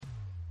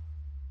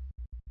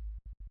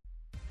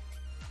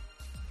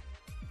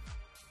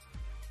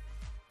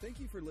Thank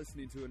you for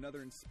listening to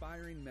another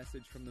inspiring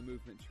message from the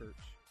Movement Church.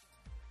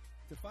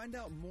 To find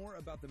out more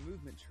about the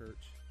Movement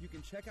Church, you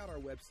can check out our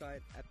website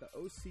at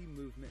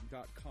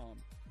theocmovement.com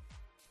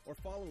or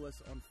follow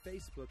us on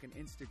Facebook and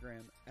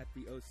Instagram at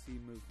the OC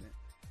Movement.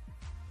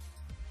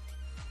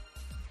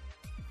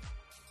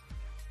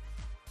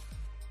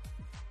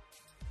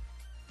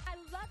 I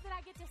love that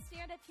I get to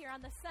stand up here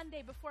on the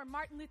Sunday before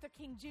Martin Luther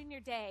King Jr.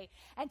 Day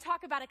and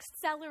talk about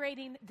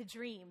accelerating the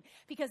dream,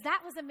 because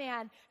that was a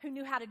man who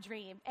knew how to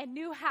dream and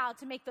knew how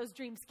to make those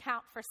dreams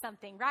count for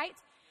something, right?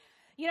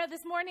 You know,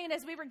 this morning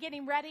as we were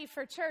getting ready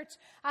for church,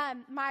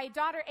 my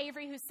daughter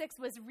Avery, who's 6,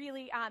 was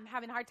really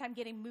having a hard time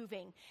getting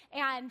moving.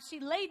 And she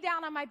laid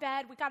down on my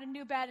bed. We got a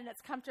new bed and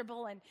it's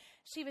comfortable. And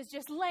she was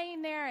just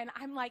laying there. And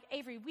I'm like,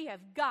 Avery, we have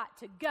got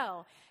to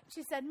go.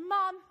 She said,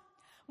 Mom,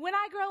 when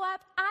I grow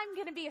up, I'm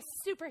going to be a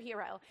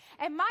superhero.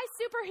 And my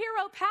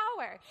superhero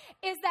power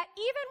is that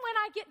even when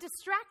I get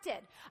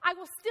distracted, I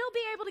will still be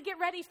able to get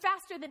ready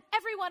faster than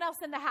everyone else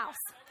in the house.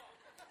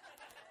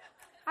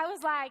 I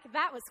was like,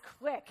 that was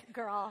quick,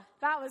 girl.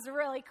 That was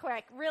really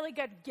quick. Really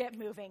good get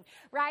moving,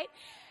 right?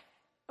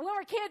 When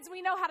we're kids,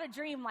 we know how to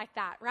dream like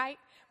that, right?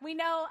 We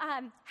know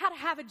how to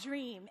have a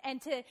dream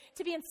and to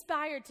be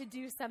inspired to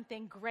do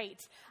something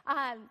great.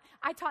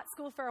 I taught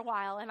school for a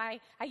while, and I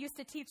used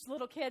to teach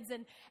little kids,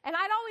 and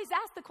I'd always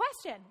ask the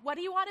question, what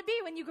do you want to be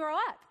when you grow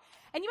up?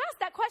 And you ask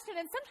that question,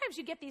 and sometimes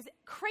you get these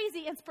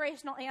crazy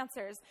inspirational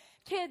answers.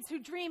 Kids who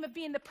dream of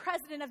being the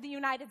president of the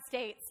United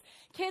States.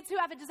 Kids who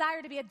have a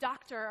desire to be a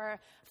doctor or a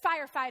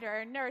firefighter or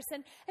a nurse.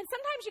 And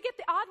sometimes you get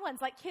the odd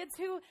ones, like kids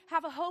who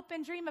have a hope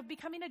and dream of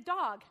becoming a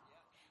dog.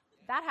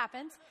 That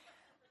happened.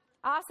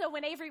 Also,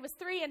 when Avery was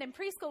 3 and in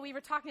preschool, we were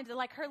talking to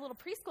like her little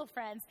preschool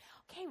friends.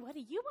 Okay, what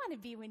do you want to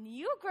be when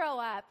you grow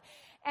up?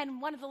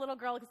 And one of the little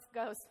girls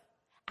goes,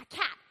 a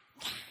cat.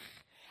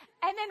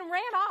 And then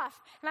ran off.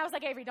 And I was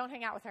like, Avery, don't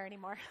hang out with her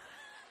anymore.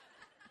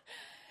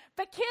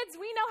 But kids,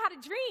 we know how to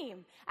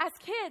dream. As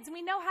kids,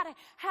 we know how to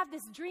have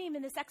this dream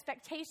and this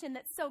expectation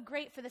that's so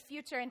great for the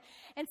future. And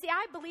see,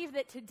 I believe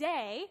that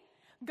today,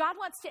 God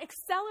wants to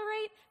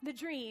accelerate the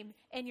dream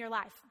in your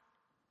life.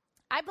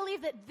 I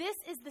believe that this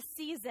is the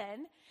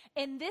season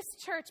in this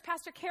church.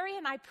 Pastor Carrie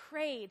and I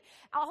prayed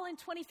all in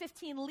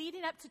 2015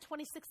 leading up to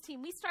 2016.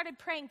 We started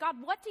praying, God,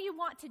 what do you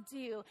want to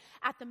do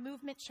at the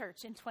Movement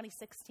Church in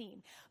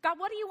 2016? God,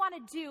 what do you want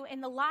to do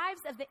in the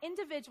lives of the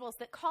individuals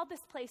that call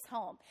this place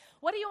home?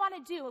 What do you want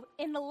to do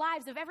in the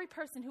lives of every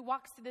person who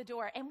walks through the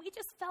door? And we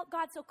just felt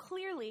God so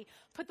clearly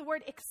put the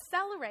word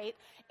accelerate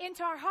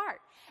into our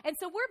heart. And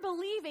so we're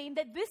believing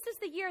that this is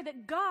the year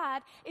that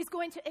God is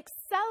going to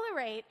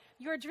accelerate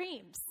your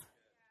dreams.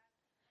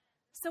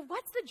 So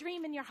what's the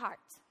dream in your heart?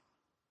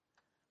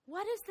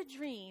 What is the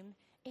dream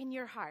in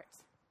your heart?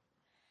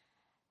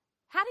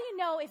 How do you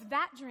know if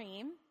that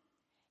dream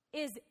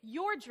is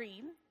your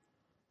dream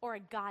or a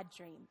God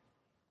dream?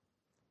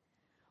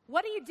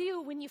 What do you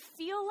do when you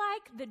feel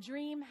like the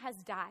dream has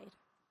died?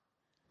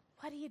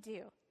 What do you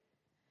do?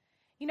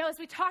 You know, as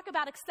we talk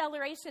about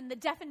acceleration, the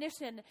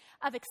definition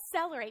of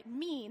accelerate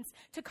means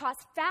to cause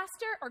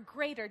faster or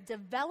greater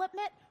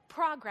development,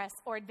 progress,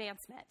 or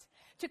advancement.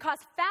 To cause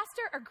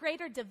faster or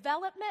greater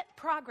development,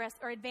 progress,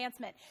 or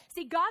advancement.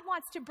 See, God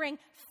wants to bring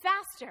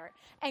faster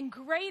and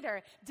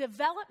greater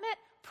development,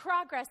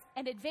 progress,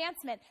 and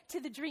advancement to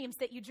the dreams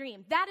that you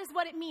dream. That is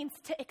what it means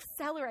to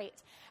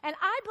accelerate. And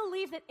I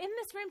believe that in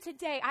this room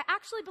today, I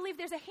actually believe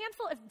there's a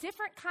handful of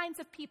different kinds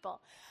of people.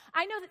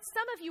 I know that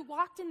some of you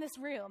walked in this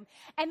room,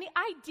 and the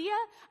idea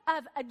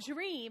of a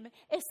dream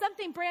is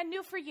something brand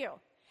new for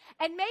you.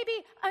 And maybe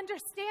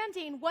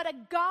understanding what a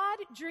God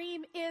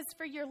dream is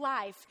for your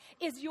life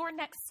is your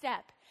next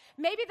step.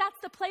 Maybe that's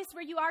the place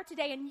where you are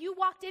today and you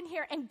walked in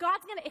here and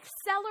God's going to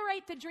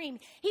accelerate the dream.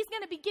 He's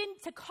going to begin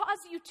to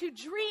cause you to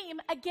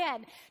dream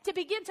again, to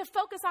begin to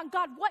focus on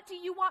God, what do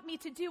you want me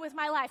to do with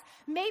my life?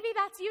 Maybe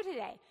that's you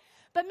today.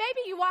 But maybe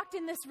you walked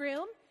in this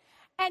room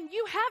and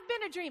you have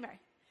been a dreamer.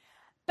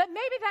 But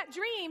maybe that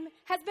dream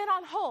has been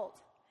on hold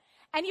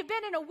and you've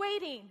been in a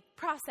waiting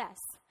process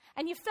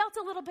and you felt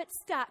a little bit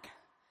stuck.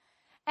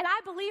 And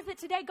I believe that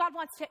today God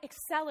wants to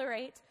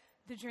accelerate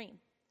the dream.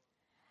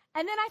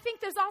 And then I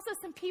think there's also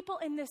some people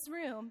in this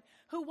room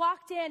who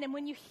walked in, and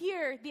when you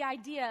hear the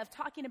idea of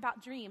talking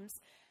about dreams,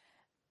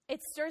 it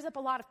stirs up a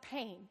lot of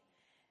pain.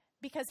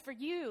 Because for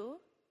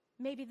you,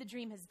 maybe the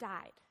dream has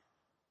died.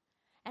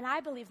 And I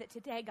believe that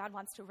today God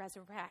wants to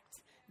resurrect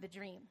the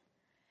dream.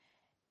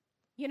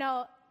 You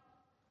know,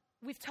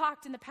 we've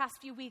talked in the past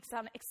few weeks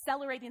on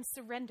accelerating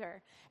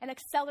surrender and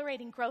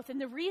accelerating growth. And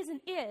the reason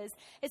is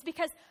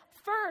because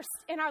first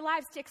in our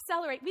lives to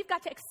accelerate, we've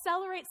got to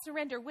accelerate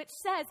surrender, which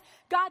says,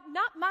 God,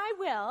 not my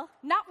will,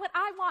 not what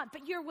I want,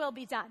 but your will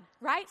be done,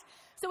 right?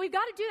 So we've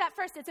got to do that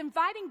first. It's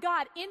inviting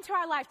God into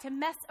our life to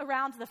mess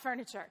around the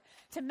furniture,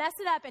 to mess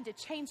it up and to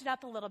change it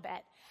up a little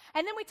bit.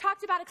 And then we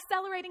talked about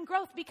accelerating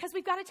growth because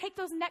we've got to take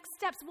those next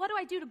steps. What do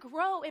I do to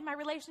grow in my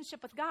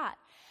relationship with God?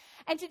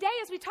 And today,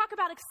 as we talk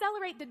about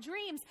accelerate the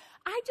dreams,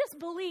 I just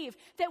believe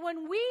that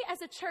when we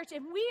as a church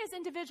and we as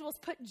individuals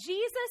put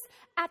Jesus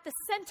at the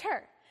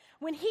center,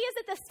 When he is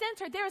at the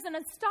center, there is an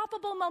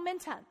unstoppable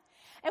momentum.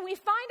 And we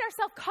find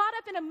ourselves caught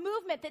up in a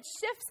movement that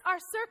shifts our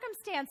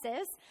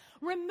circumstances,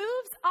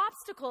 removes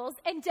obstacles,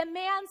 and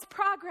demands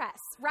progress,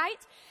 right?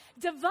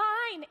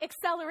 Divine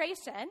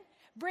acceleration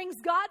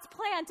brings God's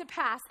plan to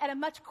pass at a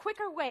much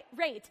quicker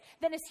rate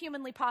than is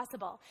humanly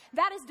possible.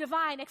 That is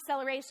divine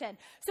acceleration.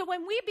 So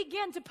when we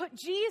begin to put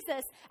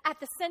Jesus at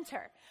the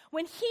center,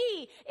 when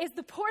he is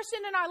the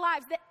portion in our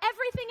lives that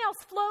everything else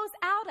flows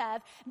out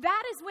of,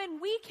 that is when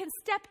we can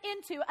step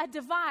into a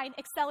divine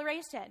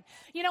acceleration.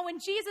 You know, when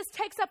Jesus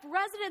takes up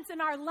residence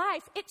in our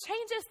life, it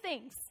changes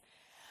things.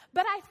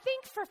 But I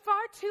think for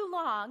far too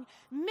long,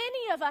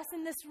 many of us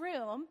in this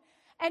room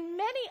and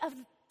many of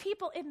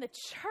people in the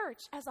church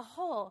as a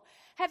whole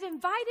have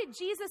invited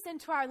Jesus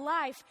into our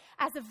life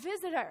as a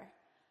visitor,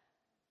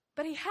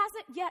 but he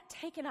hasn't yet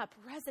taken up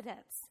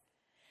residence.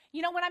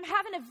 You know, when I'm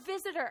having a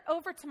visitor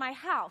over to my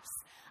house,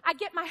 I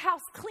get my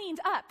house cleaned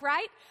up,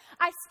 right?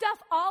 I stuff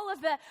all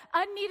of the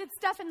unneeded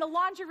stuff in the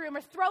laundry room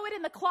or throw it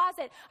in the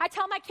closet. I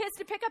tell my kids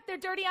to pick up their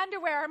dirty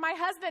underwear, or my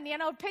husband,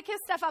 pick his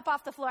stuff up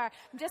off the floor.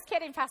 I'm just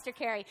kidding, Pastor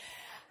Carrie.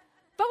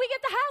 But we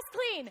get the house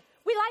clean.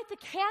 We light the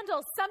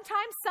candles.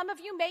 Sometimes some of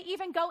you may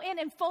even go in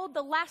and fold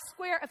the last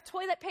square of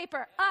toilet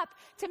paper up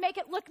to make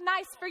it look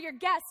nice for your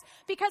guests.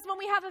 Because when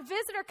we have a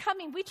visitor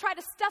coming, we try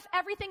to stuff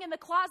everything in the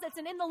closets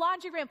and in the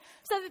laundry room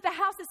so that the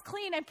house is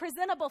clean and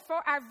presentable for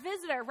our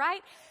visitor,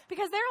 right?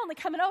 Because they're only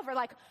coming over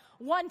like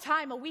one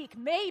time a week,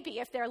 maybe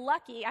if they're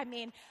lucky.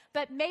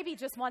 But maybe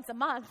just once a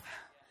month.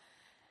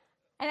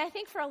 And I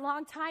think for a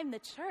long time, the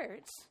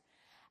church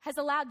has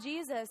allowed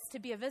Jesus to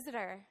be a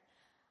visitor.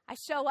 I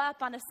show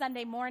up on a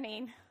Sunday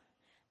morning,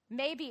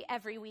 maybe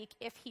every week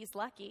if he's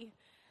lucky,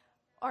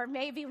 or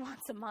maybe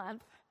once a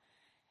month.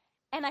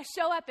 And I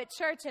show up at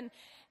church and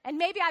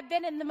maybe I've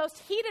been in the most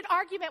heated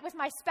argument with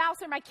my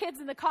spouse or my kids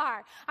in the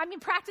car.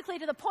 Practically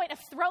to the point of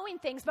throwing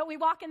things, but we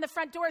walk in the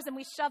front doors and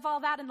we shove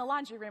all that in the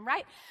laundry room,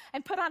 right?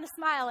 And put on a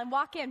smile and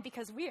walk in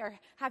because we are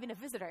having a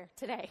visitor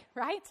today,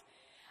 right?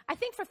 I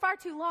think for far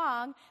too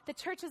long, the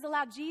church has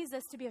allowed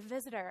Jesus to be a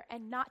visitor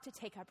and not to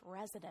take up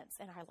residence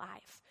in our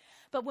life.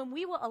 But when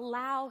we will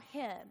allow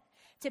him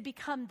to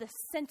become the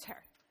center,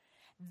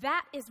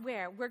 that is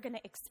where we're going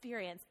to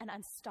experience an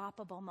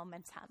unstoppable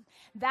momentum.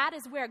 That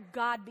is where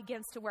God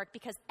begins to work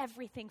because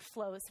everything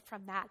flows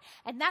from that.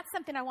 And that's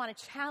something I want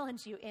to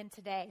challenge you in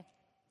today.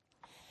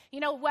 You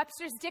know,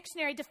 Webster's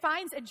dictionary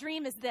defines a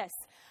dream as this: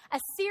 a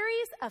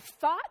series of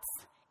thoughts,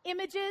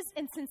 images,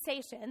 and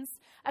sensations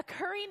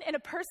occurring in a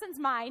person's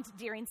mind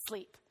during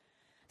sleep.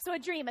 So a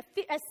dream,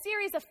 a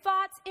series of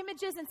thoughts,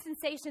 images, and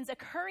sensations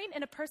occurring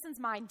in a person's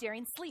mind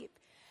during sleep.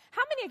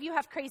 How many of you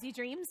have crazy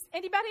dreams?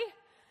 Anybody?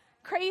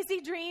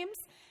 Crazy dreams?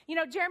 You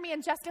know, Jeremy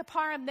and Jessica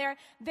Parham, their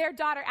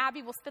daughter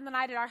Abby will spend the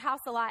night at our house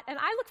a lot. And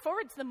I look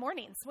forward to the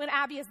mornings when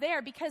Abby is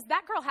there because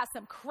that girl has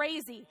some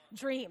crazy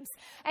dreams.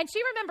 And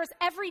she remembers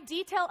every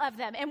detail of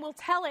them and will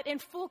tell it in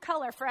full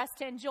color for us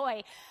to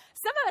enjoy.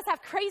 Some of us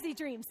have crazy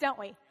dreams, don't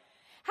we?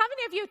 How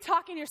many of you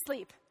talk in your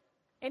sleep?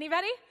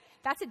 Anybody?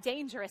 That's a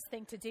dangerous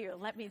thing to do,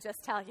 let me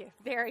just tell you.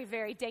 Very,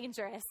 very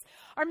dangerous.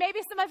 Or maybe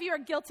some of you are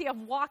guilty of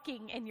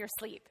walking in your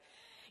sleep.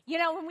 You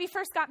know, when we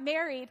first got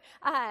married,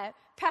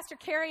 Pastor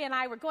Carrie and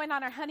I were going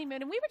on our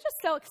honeymoon, and we were just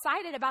so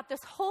excited about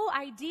this whole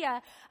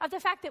idea of the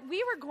fact that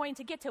we were going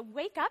to get to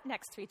wake up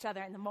next to each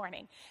other in the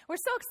morning. We're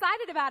so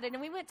excited about it,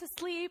 and we went to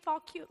sleep, all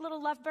cute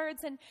little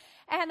lovebirds, and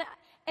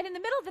in the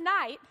middle of the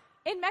night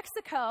in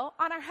Mexico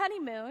on our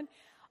honeymoon,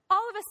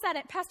 all of a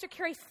sudden, Pastor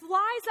Carrie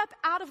flies up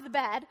out of the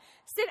bed,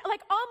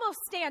 like almost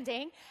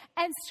standing,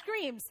 and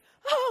screams,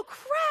 "Oh,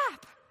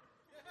 crap!"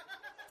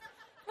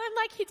 And I'm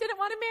like, he didn't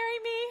want to marry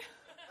me?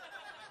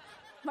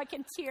 I'm like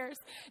in tears.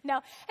 No.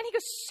 And he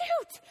goes,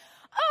 "Shoot!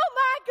 Oh,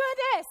 my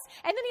goodness!"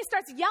 And then he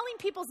starts yelling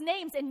people's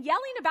names and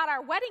yelling about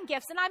our wedding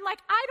gifts. And I'm like,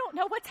 I don't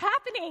know what's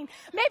happening.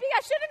 Maybe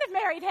I shouldn't have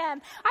married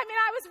him.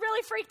 I was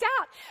really freaked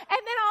out.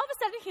 And then all of a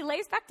sudden, he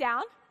lays back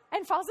down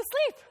and falls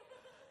asleep.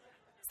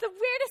 It's the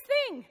weirdest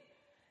thing.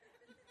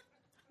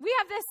 We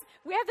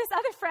have this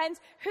other friend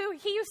who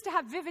he used to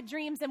have vivid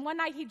dreams, and one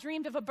night he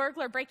dreamed of a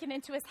burglar breaking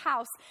into his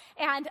house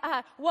and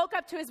woke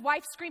up to his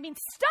wife screaming,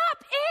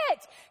 "Stop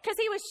it!" because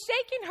he was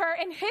shaking her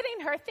and hitting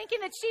her, thinking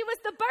that she was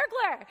the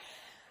burglar.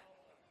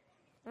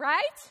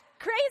 Right?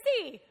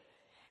 Crazy.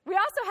 We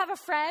also have a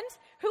friend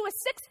who was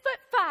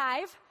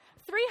 6'5",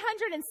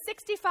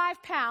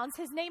 365 pounds.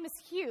 His name is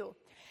Hugh.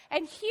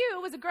 And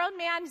Hugh was a grown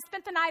man who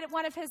spent the night at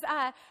one of his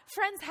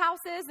friends'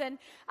 houses and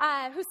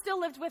who still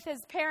lived with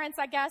his parents,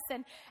 I guess.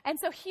 And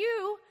so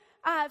Hugh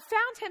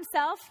found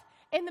himself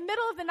in the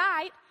middle of the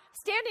night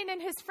standing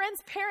in his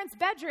friend's parents'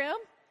 bedroom,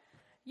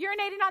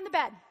 urinating on the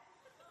bed.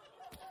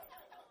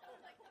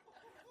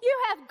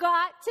 You have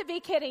got to be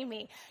kidding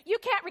me. You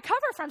can't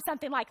recover from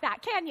something like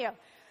that, can you?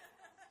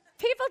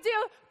 People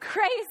do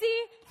crazy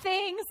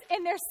things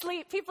in their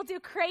sleep. People do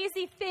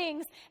crazy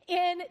things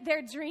in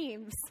their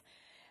dreams.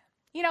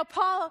 You know,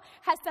 Paul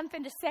has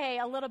something to say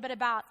a little bit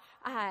about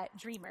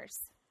dreamers.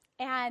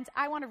 And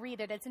I want to read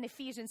it. It's in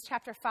Ephesians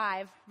chapter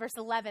 5, verse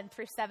 11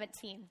 through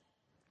 17.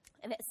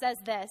 And it says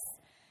this: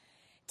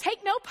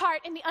 Take no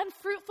part in the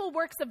unfruitful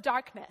works of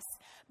darkness,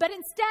 but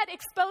instead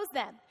expose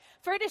them.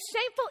 For it is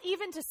shameful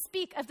even to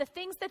speak of the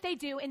things that they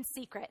do in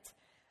secret.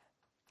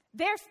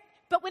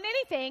 But when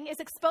anything is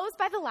exposed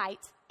by the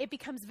light, it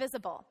becomes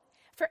visible.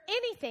 For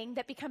anything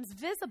that becomes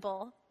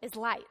visible is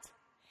light.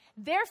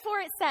 Therefore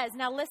it says,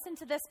 now listen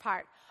to this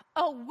part,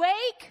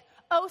 awake,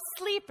 O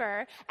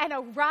sleeper, and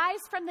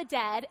arise from the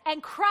dead,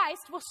 and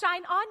Christ will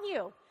shine on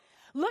you.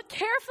 Look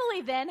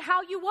carefully then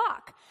how you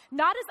walk,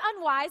 not as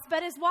unwise,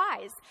 but as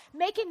wise,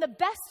 making the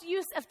best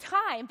use of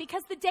time,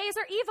 because the days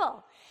are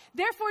evil.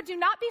 Therefore do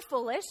not be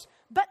foolish,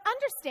 but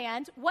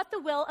understand what the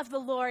will of the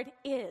Lord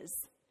is.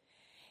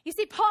 You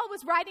see, Paul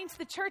was writing to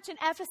the church in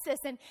Ephesus,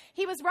 and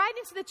he was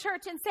writing to the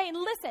church and saying,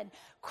 listen,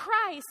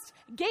 Christ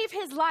gave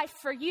his life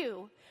for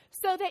you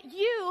so that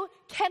you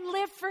can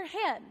live for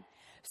him.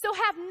 So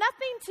have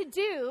nothing to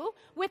do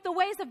with the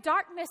ways of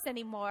darkness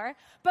anymore,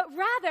 but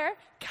rather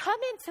come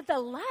into the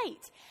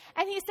light.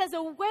 And he says,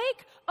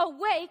 awake,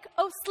 awake,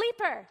 O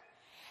sleeper.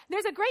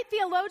 There's a great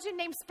theologian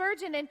named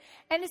Spurgeon, and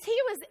as he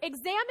was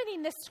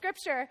examining this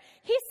scripture,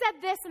 he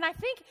said this, and I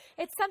think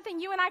it's something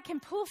you and I can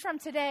pull from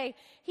today.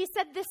 He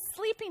said this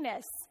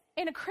sleepiness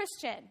in a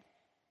Christian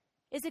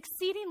is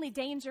exceedingly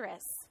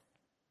dangerous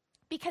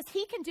because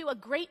he can do a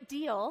great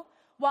deal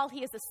while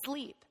he is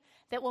asleep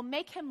that will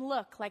make him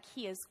look like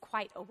he is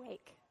quite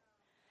awake.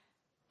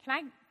 Can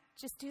I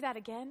just do that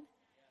again?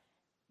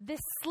 This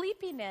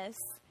sleepiness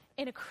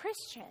in a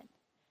Christian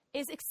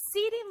is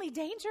exceedingly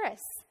dangerous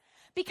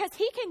because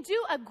he can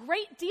do a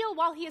great deal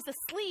while he is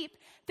asleep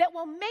that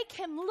will make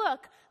him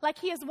look like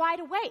he is wide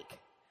awake.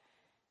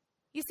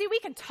 You see, we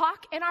can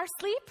talk in our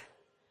sleep.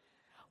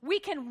 We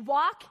can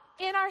walk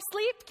in our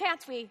sleep,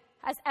 can't we?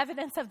 As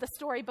evidence of the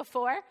story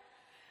before.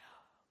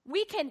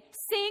 We can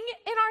sing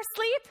in our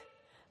sleep.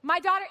 My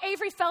daughter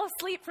Avery fell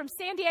asleep from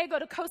San Diego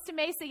to Costa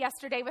Mesa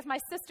yesterday with my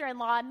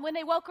sister-in-law. And when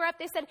they woke her up,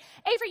 they said,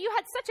 Avery, you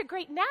had such a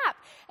great nap.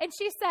 And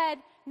she said,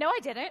 no, I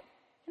didn't.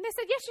 And they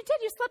said, yes, you did.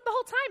 You slept the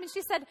whole time. And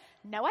she said,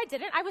 no, I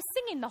didn't. I was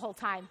singing the whole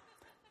time.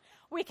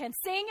 We can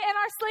sing in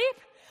our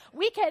sleep.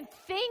 We can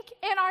think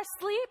in our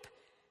sleep.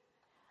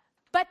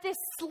 But this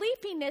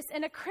sleepiness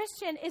in a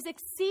Christian is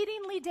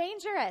exceedingly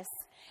dangerous.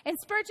 And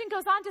Spurgeon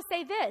goes on to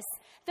say this,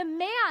 the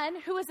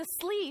man who is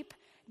asleep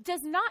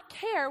does not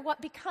care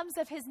what becomes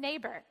of his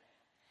neighbor.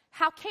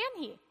 How can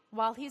he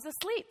while he's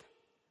asleep?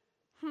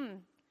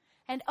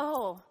 And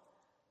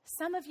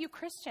some of you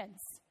Christians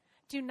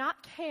do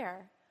not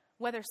care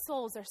whether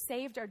souls are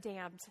saved or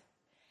damned.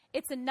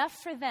 It's enough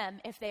for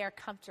them if they are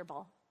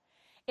comfortable.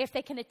 If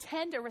they can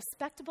attend a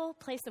respectable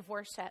place of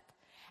worship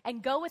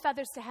and go with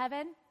others to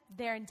heaven,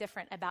 they're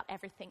indifferent about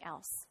everything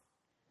else.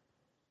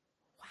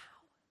 Wow.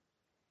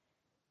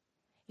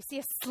 You see,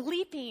 a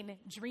sleeping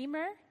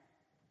dreamer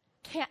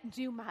can't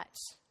do much,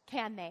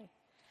 can they?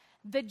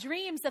 The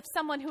dreams of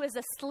someone who is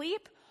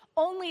asleep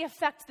only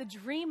affect the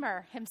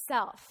dreamer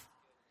himself.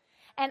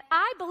 And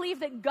I believe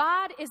that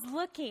God is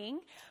looking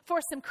for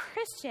some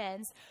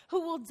Christians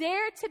who will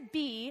dare to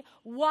be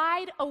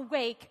wide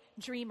awake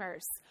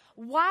dreamers.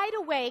 Wide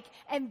awake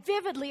and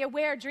vividly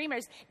aware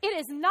dreamers. It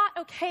is not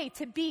okay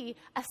to be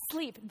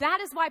asleep. That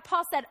is why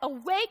Paul said,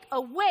 awake,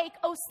 awake,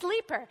 O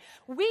sleeper.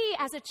 We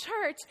as a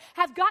church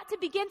have got to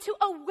begin to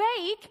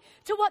awake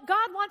to what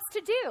God wants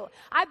to do.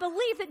 I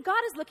believe that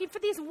God is looking for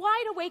these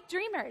wide awake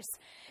dreamers.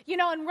 You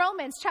know, in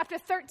Romans chapter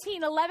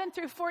 13, 11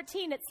 through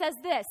 14, it says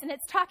this, and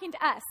it's talking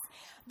to us.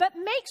 But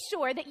make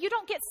sure that you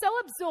don't get so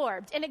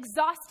absorbed and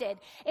exhausted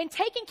in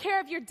taking care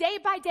of your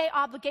day-by-day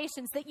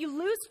obligations that you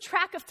lose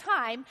track of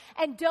time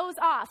and doze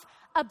off,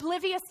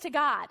 oblivious to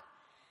God.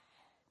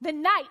 The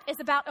night is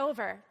about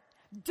over.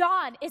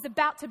 Dawn is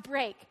about to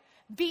break.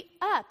 Be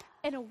up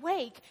and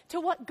awake to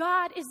what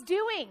God is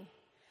doing.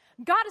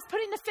 God is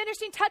putting the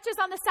finishing touches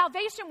on the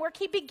salvation work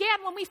he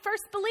began when we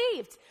first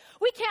believed.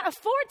 We can't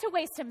afford to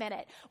waste a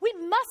minute. We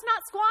must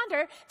not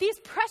squander these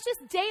precious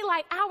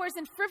daylight hours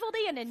in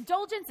frivolity and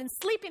indulgence and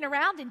sleeping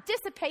around and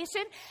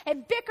dissipation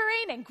and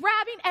bickering and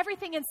grabbing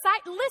everything in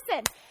sight.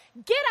 Listen,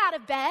 get out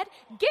of bed,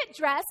 get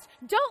dressed,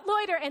 don't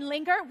loiter and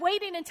linger,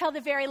 waiting until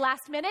the very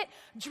last minute.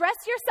 Dress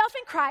yourself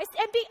in Christ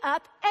and be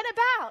up and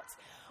about.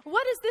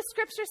 What is this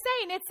scripture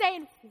saying? It's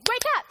saying,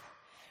 wake up.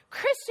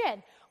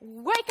 Christian,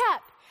 wake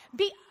up.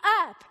 Be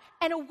up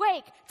and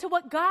awake to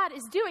what God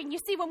is doing. You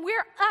see, when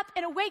we're up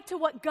and awake to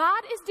what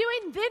God is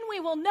doing, then we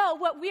will know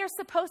what we are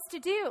supposed to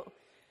do.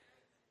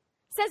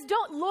 It says,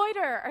 don't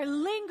loiter or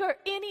linger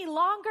any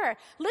longer.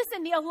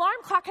 Listen, the alarm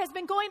clock has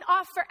been going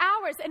off for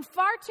hours, and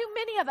far too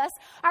many of us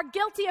are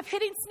guilty of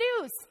hitting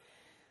snooze.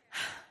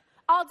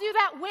 I'll do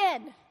that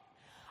when?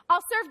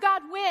 I'll serve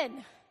God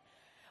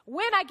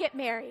when I get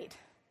married,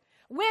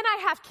 when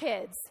I have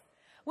kids.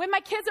 When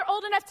my kids are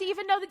old enough to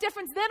even know the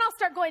difference, then I'll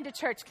start going to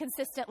church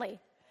consistently.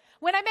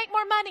 When I make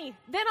more money,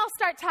 then I'll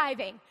start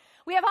tithing.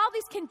 We have all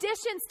these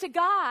conditions to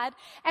God,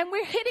 and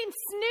we're hitting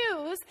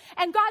snooze,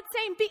 and God's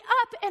saying, be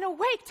up and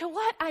awake to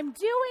what I'm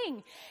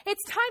doing.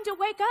 It's time to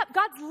wake up.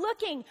 God's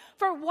looking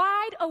for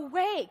wide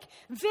awake,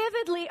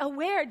 vividly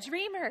aware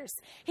dreamers.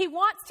 He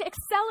wants to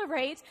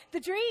accelerate the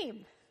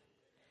dream.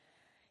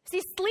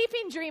 See,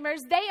 sleeping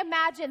dreamers, they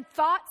imagine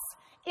thoughts,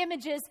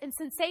 images, and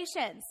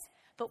sensations.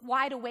 But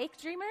wide awake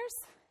dreamers,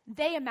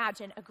 they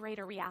imagine a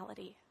greater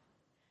reality.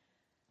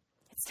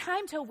 It's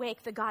time to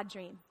awake the God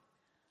dream.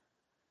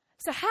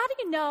 So how do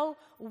you know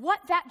what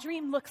that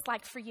dream looks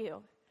like for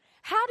you?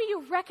 How do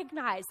you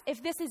recognize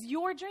if this is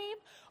your dream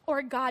or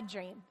a God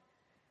dream?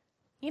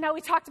 You know,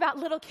 we talked about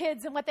little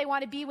kids and what they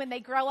want to be when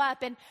they grow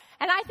up. And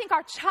I think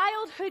our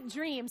childhood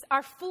dreams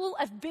are full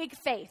of big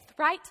faith,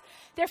 right?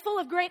 They're full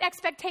of great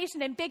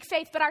expectation and big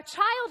faith. But our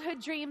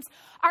childhood dreams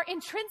are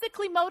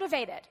intrinsically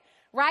motivated,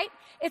 right?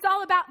 It's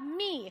all about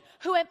me.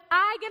 Who am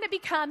I going to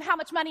become? How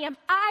much money am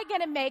I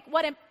going to make?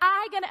 What am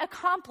I going to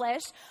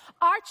accomplish?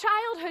 Our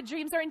childhood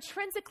dreams are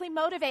intrinsically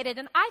motivated,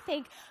 and I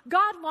think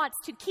God wants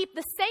to keep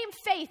the same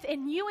faith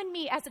in you and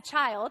me as a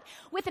child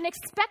with an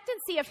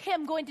expectancy of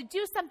Him going to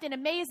do something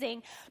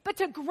amazing, but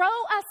to grow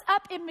us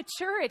up in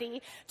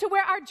maturity to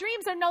where our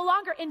dreams are no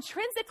longer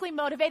intrinsically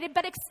motivated,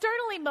 but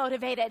externally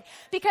motivated,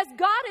 because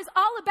God is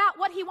all about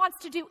what He wants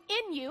to do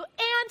in you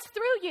and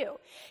through you.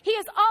 He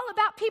is all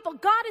about people.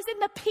 God is in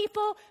the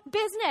people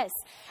business.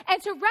 And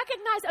to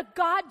recognize a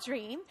God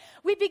dream,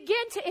 we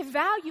begin to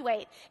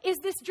evaluate, is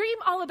this dream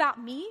all about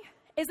me?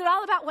 Is it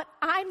all about what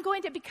I'm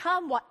going to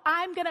become, what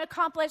I'm going to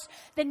accomplish,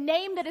 the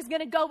name that is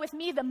going to go with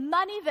me, the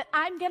money that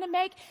I'm going to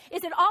make?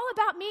 Is it all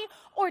about me?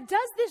 Or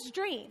does this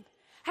dream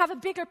have a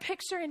bigger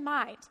picture in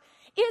mind?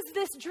 Is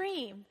this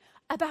dream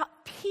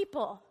about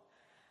people?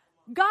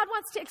 God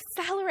wants to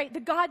accelerate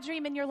the God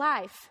dream in your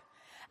life.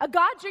 A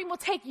God dream will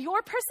take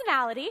your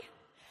personality,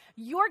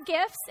 your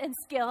gifts and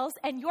skills,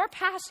 and your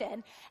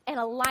passion and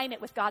align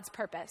it with God's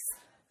purpose.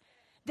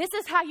 This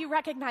is how you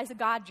recognize a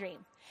God dream.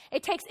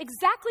 It takes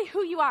exactly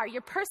who you are,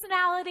 your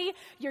personality,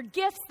 your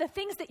gifts, the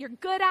things that you're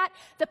good at,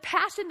 the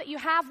passion that you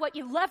have, what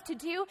you love to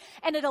do,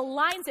 and it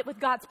aligns it with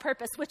God's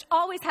purpose, which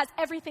always has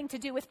everything to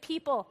do with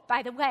people,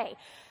 by the way.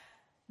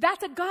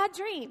 That's a God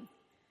dream.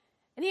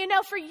 And you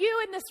know, for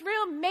you in this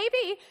room,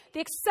 maybe the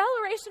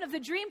acceleration of the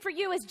dream for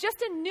you is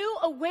just a new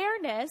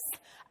awareness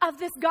of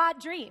this God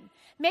dream.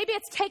 Maybe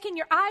it's taking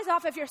your eyes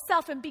off of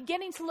yourself and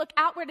beginning to look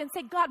outward and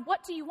say, God,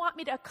 what do you want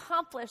me to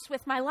accomplish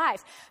with my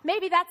life?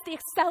 Maybe that's the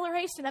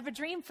acceleration of a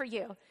dream for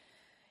you.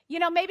 You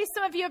know, maybe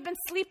some of you have been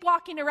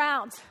sleepwalking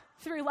around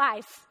through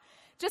life,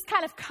 just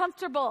kind of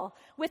comfortable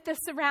with the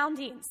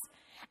surroundings.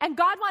 And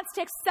God wants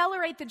to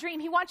accelerate the dream.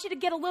 He wants you to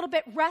get a little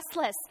bit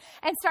restless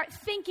and start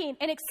thinking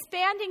and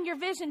expanding your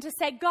vision to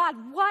say, God,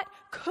 what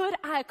could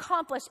I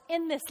accomplish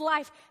in this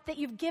life that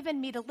you've given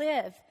me to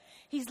live?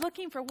 He's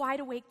looking for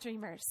wide awake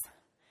dreamers.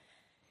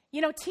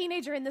 You know,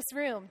 teenager in this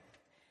room,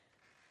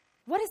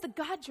 what is the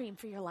God dream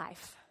for your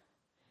life?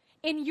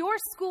 In your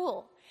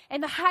school,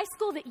 in the high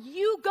school that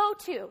you go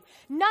to,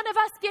 none of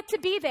us get to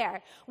be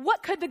there.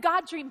 What could the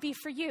God dream be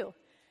for you?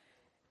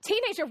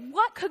 Teenager,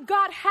 what could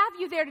God have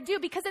you there to do?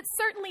 Because it's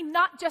certainly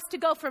not just to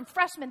go from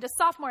freshman to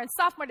sophomore and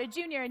sophomore to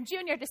junior and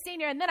junior to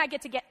senior, and then I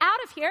get to get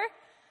out of here.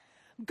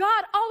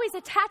 God always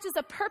attaches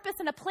a purpose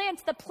and a plan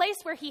to the place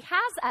where He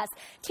has us.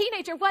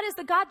 Teenager, what is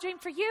the God dream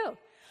for you?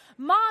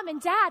 Mom and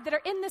dad that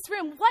are in this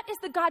room, what is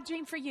the God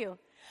dream for you?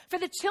 For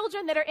the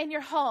children that are in your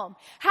home,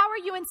 how are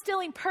you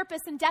instilling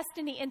purpose and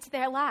destiny into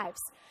their lives?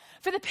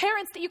 For the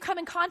parents that you come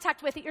in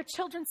contact with at your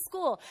children's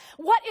school,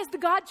 what is the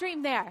God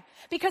dream there?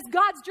 Because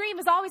God's dream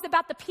is always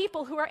about the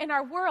people who are in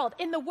our world,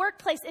 in the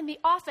workplace, in the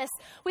office,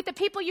 with the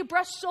people you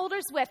brush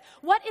shoulders with.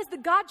 What is the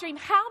God dream?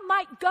 How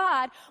might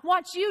God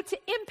want you to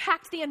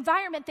impact the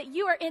environment that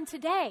you are in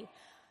today?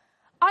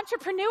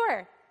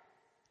 Entrepreneur,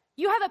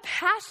 you have a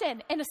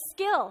passion and a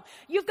skill.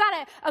 You've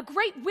got a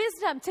great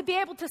wisdom to be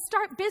able to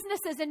start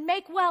businesses and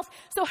make wealth.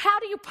 So how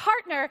do you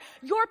partner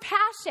your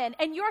passion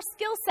and your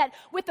skill set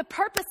with the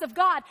purpose of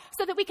God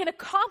so that we can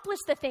accomplish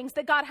the things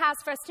that God has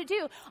for us to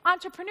do?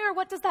 Entrepreneur,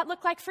 what does that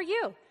look like for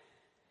you?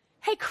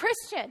 Hey,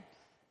 Christian,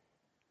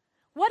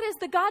 what is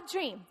the God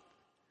dream?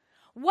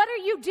 What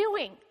are you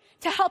doing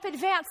to help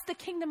advance the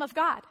kingdom of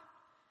God?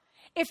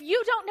 If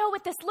you don't know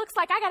what this looks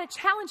like, I got to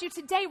challenge you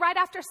today right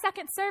after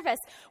second service.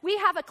 We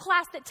have a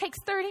class that takes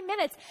 30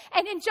 minutes.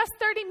 And in just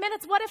 30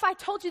 minutes, what if I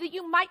told you that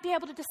you might be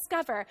able to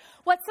discover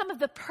what some of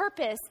the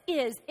purpose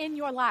is in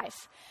your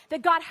life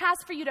that God has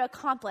for you to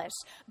accomplish?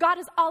 God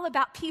is all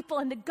about people,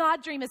 and the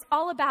God dream is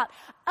all about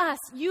us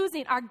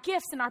using our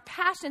gifts and our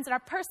passions and our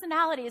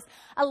personalities,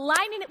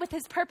 aligning it with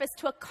His purpose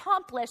to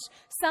accomplish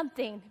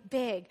something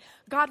big.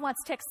 God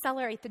wants to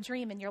accelerate the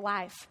dream in your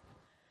life.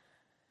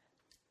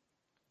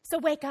 So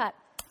wake up.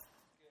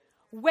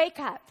 Wake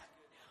up.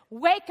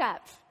 Wake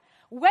up.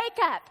 Wake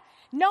up.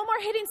 No more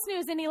hitting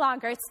snooze any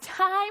longer. It's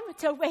time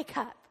to wake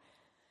up.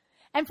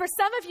 And for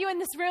some of you in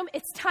this room,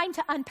 it's time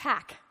to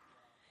unpack.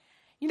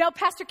 You know,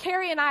 Pastor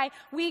Carrie and I,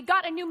 we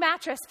got a new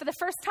mattress for the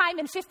first time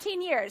in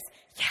 15 years.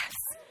 Yes.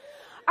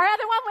 Our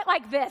other one went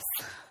like this,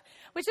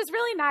 which is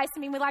really nice.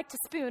 I mean, we like to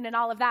spoon and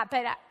all of that,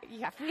 but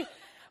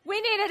We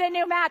needed a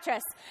new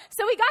mattress.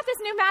 So we got this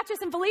new mattress,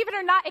 and believe it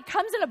or not, it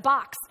comes in a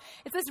box.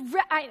 It's this,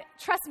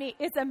 trust me,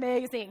 it's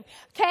amazing,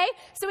 okay?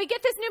 So we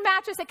get this new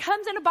mattress, it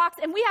comes in a box,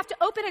 and we have to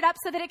open it up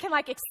so that it can,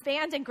 like,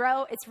 expand and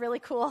grow. It's really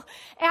cool.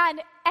 And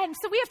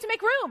so we have to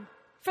make room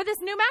for this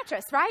new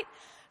mattress, right?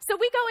 So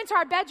we go into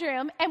our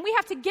bedroom, and we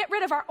have to get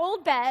rid of our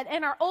old bed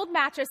and our old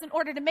mattress in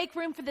order to make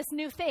room for this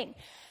new thing.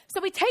 So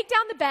we take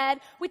down the bed,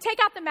 we take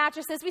out the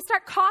mattresses, we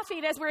start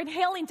coughing as we're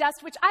inhaling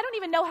dust, which I don't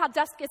even know how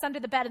dust gets under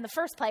the bed in the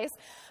first place,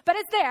 but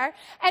it's there.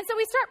 And so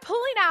we start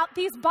pulling out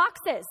these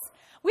boxes.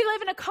 We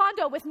live in a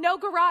condo with no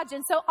garage,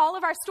 and so all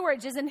of our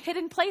storage is in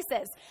hidden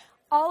places.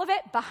 All of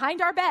it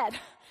behind our bed.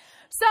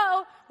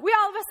 So we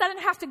all of a sudden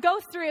have to go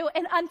through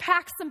and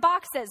unpack some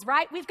boxes,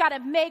 right? We've got to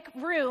make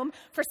room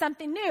for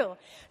something new.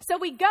 So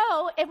we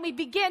go and we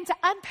begin to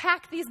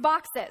unpack these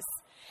boxes.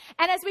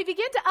 And as we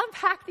begin to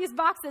unpack these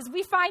boxes,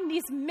 we find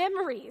these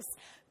memories,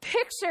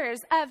 pictures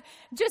of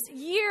just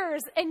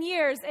years and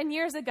years and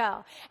years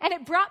ago. And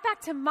it brought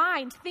back to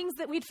mind things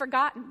that we'd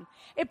forgotten.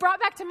 It brought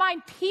back to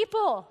mind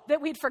people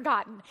that we'd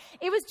forgotten.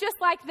 It was just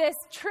like this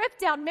trip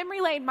down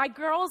memory lane. My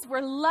girls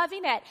were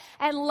loving it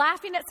and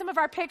laughing at some of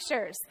our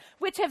pictures,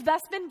 which have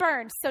thus been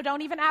burned, so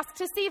don't even ask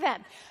to see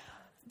them.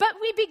 But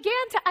we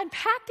began to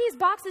unpack these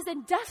boxes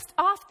and dust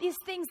off these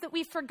things that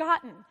we've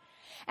forgotten.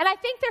 And I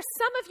think there's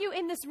some of you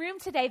in this room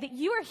today that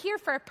you are here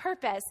for a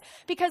purpose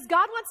because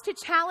God wants to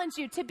challenge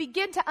you to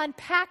begin to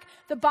unpack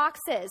the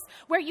boxes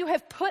where you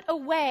have put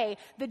away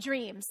the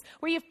dreams,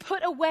 where you've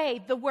put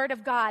away the Word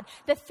of God,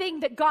 the thing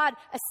that God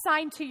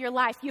assigned to your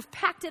life. You've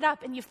packed it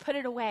up and you've put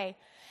it away.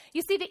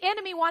 You see, the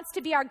enemy wants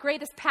to be our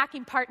greatest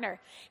packing partner.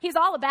 He's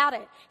all about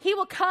it. He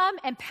will come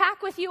and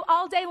pack with you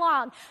all day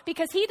long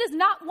because he does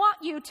not want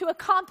you to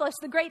accomplish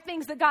the great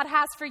things that God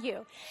has for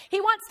you. He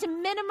wants to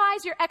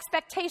minimize your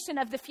expectation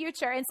of the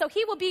future. And so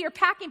he will be your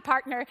packing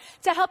partner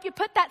to help you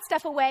put that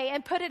stuff away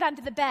and put it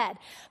under the bed.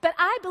 But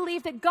I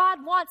believe that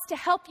God wants to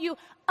help you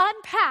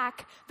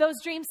unpack those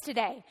dreams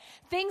today.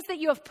 Things that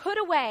you have put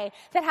away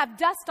that have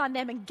dust on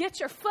them, and get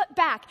your foot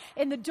back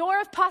in the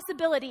door of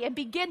possibility and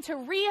begin to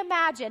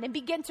reimagine and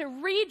begin to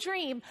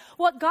redream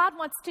what God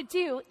wants to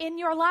do in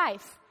your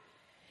life.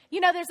 You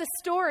know, there's a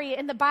story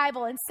in the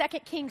Bible in 2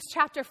 Kings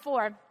chapter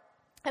 4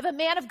 of a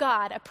man of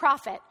God, a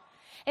prophet,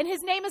 and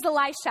his name is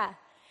Elisha.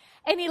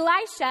 And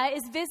Elisha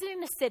is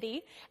visiting the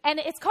city, and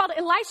it's called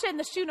Elisha and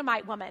the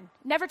Shunammite woman.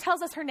 Never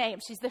tells us her name.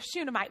 She's the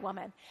Shunammite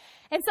woman.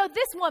 And so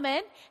this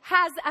woman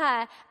has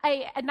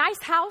a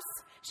nice house.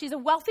 She's a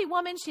wealthy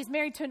woman. She's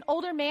married to an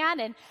older man,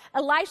 and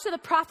Elisha the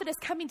prophet is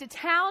coming to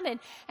town, and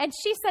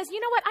she says, you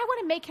know what, I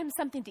want to make him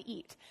something to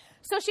eat.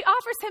 So she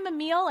offers him a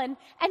meal, and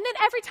then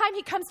every time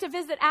he comes to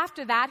visit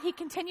after that, he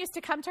continues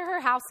to come to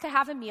her house to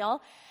have a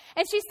meal.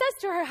 And she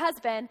says to her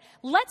husband,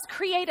 let's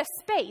create a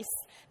space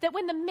that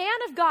when the man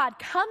of God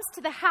comes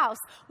to the house,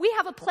 we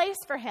have a place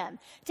for him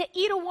to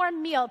eat a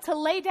warm meal, to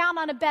lay down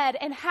on a bed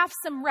and have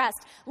some rest.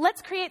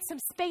 Let's create some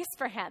space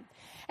for him.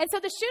 And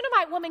so the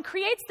Shunammite woman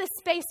creates this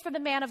space for the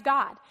man of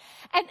God.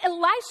 And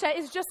Elisha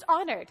is just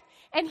honored.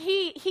 And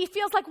he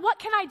feels like, what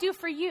can I do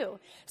for you?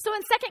 So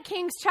in 2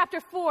 Kings chapter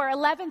 4,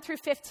 11 through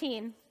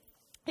 15,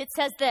 it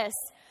says this.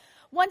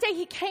 One day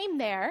he came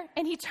there,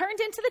 and he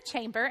turned into the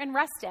chamber and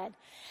rested.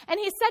 And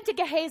he said to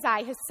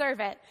Gehazi, his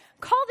servant,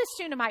 call this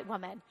Shunammite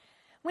woman.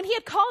 When he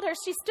had called her,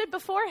 she stood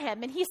before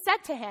him, and he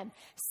said to him,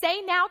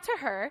 say now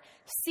to her,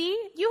 see,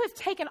 you have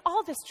taken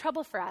all this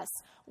trouble for us.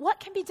 What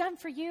can be done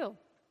for you?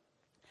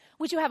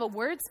 Would you have a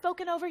word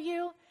spoken over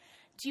you?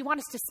 Do you want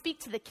us to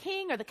speak to the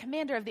king or the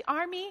commander of the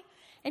army?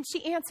 And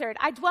she answered,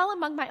 I dwell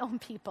among my own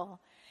people.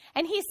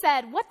 And he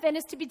said, what then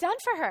is to be done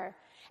for her?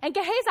 And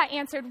Gehazi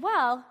answered,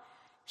 well,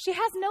 she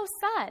has no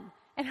son,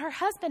 and her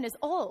husband is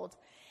old.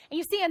 And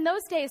you see, in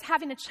those days,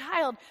 having a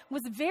child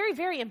was very,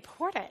 very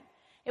important.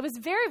 It was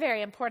very,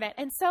 very important.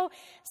 And so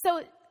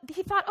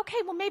he thought, okay,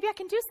 well, maybe I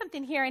can do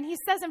something here. And he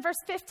says in verse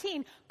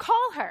 15,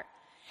 call her.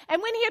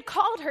 And when he had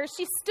called her,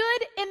 she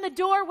stood in the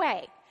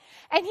doorway.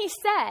 And he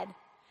said,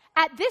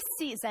 at this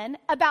season,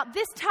 about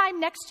this time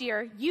next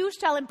year, you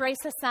shall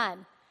embrace a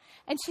son.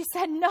 And she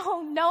said,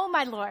 no,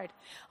 my Lord.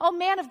 Oh,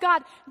 man of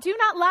God, do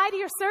not lie to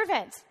your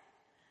servant.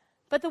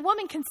 But the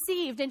woman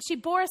conceived, and she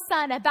bore a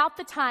son about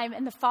the time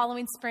in the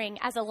following spring,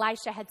 as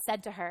Elisha had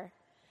said to her.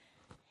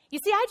 You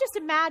see, I just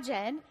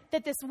imagine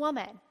that this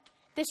woman,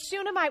 this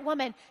Shunammite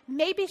woman,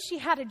 maybe she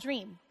had a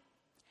dream.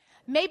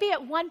 Maybe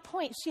at one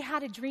point she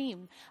had a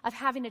dream of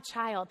having a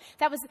child.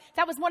 That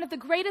was one of the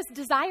greatest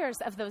desires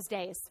of those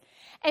days.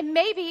 And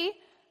maybe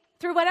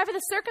through whatever the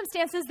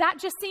circumstances, that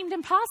just seemed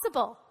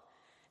impossible.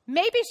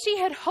 Maybe she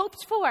had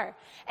hoped for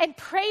and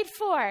prayed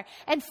for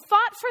and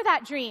fought for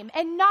that dream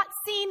and not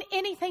seen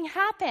anything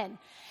happen.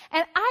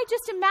 And I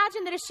just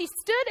imagine that as she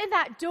stood in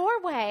that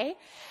doorway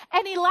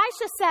and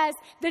Elisha says,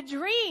 the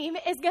dream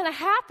is going to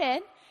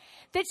happen,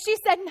 that she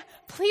said,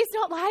 please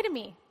don't lie to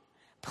me.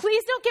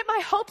 Please don't get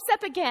my hopes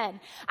up again.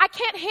 I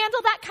can't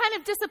handle that kind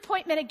of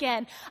disappointment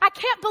again. I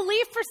can't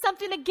believe for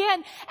something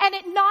again and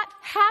it not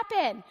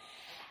happen.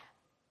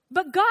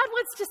 But God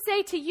wants to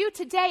say to you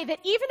today that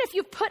even if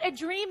you put a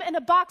dream in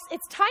a box,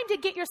 it's time to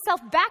get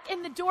yourself back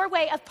in the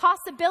doorway of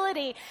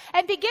possibility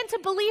and begin to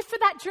believe for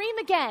that dream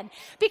again.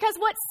 Because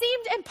what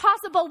seemed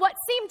impossible, what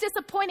seemed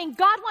disappointing,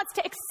 God wants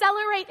to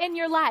accelerate in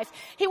your life.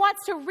 He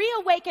wants to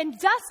reawaken,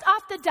 dust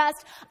off the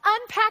dust,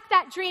 unpack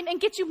that dream, and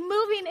get you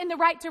moving in the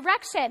right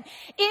direction.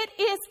 It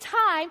is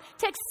time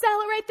to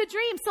accelerate the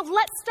dream. So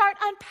let's start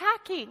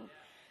unpacking.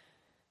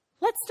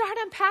 Let's start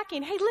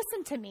unpacking. Hey,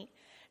 listen to me.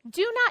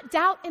 Do not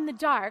doubt in the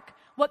dark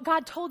what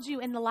God told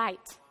you in the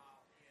light.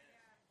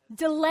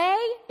 Delay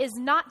is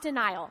not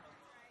denial.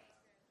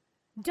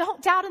 Don't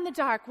doubt in the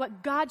dark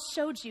what God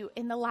showed you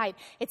in the light.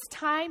 It's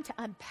time to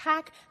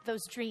unpack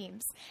those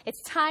dreams.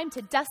 It's time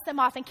to dust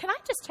them off. And can I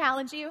just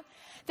challenge you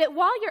that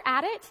while you're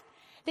at it,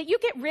 that you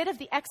get rid of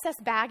the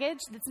excess baggage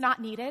that's not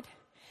needed?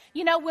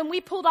 You know, when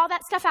we pulled all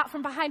that stuff out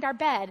from behind our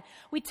bed,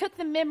 we took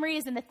the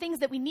memories and the things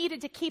that we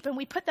needed to keep and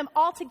we put them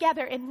all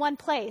together in one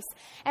place.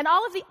 And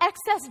all of the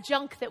excess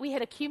junk that we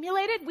had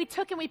accumulated, we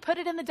took and we put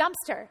it in the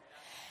dumpster.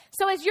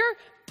 So as you're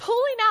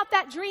pulling out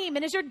that dream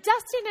and as you're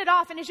dusting it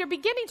off and as you're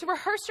beginning to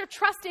rehearse your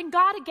trust in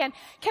God again,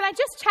 can I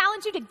just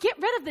challenge you to get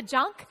rid of the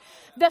junk,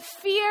 the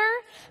fear,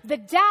 the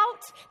doubt,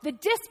 the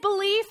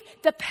disbelief,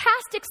 the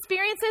past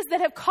experiences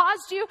that have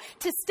caused you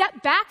to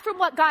step back from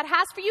what God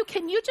has for you?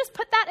 Can you just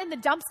put that in the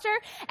dumpster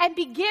and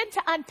begin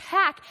to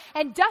unpack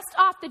and dust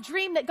off the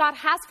dream that God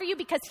has for you,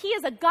 because He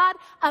is a God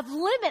of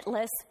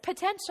limitless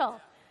potential.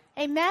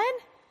 Amen?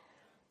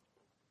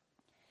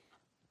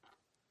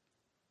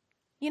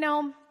 You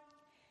know,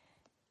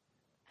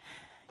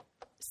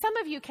 some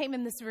of you came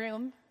in this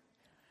room,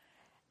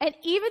 and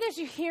even as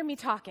you hear me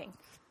talking,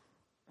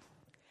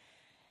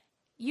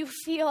 you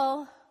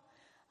feel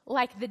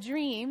like the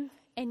dream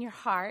in your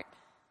heart,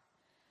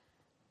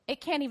 it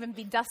can't even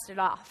be dusted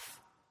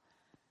off.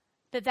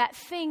 That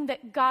thing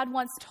that God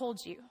once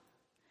told you,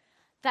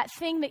 that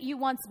thing that you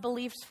once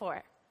believed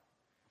for,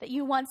 that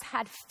you once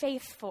had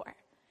faith for,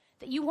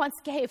 that you once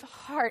gave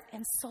heart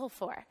and soul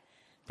for,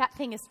 that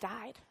thing has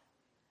died.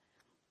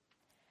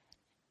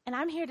 And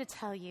I'm here to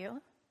tell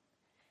you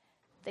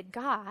that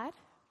God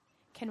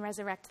can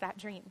resurrect that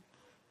dream.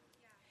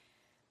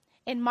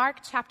 In Mark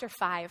chapter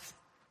 5,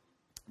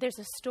 there's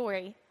a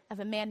story of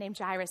a man named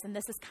Jairus, and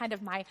this is kind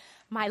of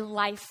my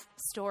life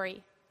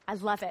story. I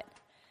love it.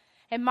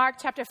 In Mark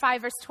chapter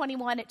 5, verse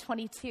 21 at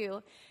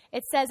 22,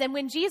 it says, "And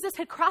when Jesus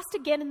had crossed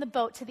again in the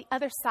boat to the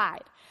other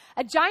side,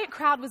 a giant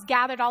crowd was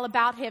gathered all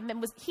about him,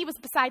 and he was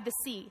beside the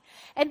sea.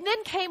 And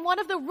then came one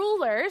of the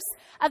rulers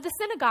of the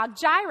synagogue,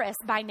 Jairus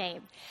by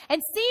name.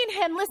 And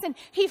seeing him, listen,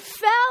 he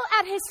fell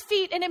at his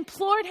feet and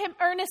implored him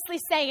earnestly,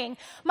 saying,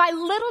 'My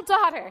little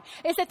daughter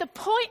is at the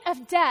point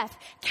of death.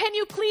 Can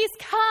you please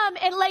come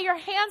and lay your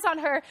hands on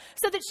her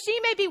so that she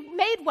may be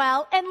made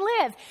well and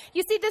live?'"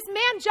 You see, this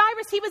man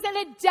Jairus, he was in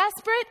a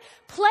desperate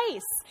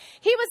place.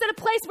 He was at a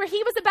place where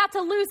he was about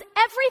to lose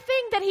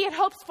everything that he had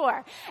hoped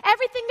for,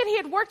 everything that he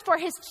had worked for.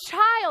 His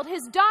child,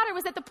 his daughter,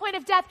 was at the point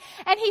of death,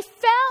 and he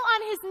fell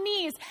on his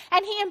knees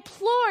and he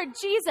implored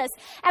Jesus.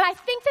 And I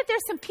think that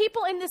there's some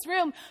people in this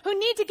room who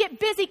need to get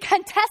busy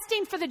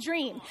contesting for the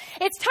dream.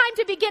 It's time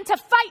to begin to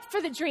fight for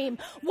the dream.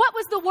 What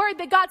was the word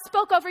that God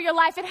spoke over your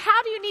life, and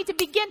how do you need to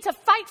begin to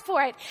fight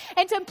for it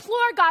and to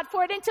implore God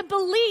for it and to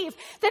believe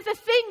that the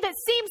thing that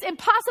seems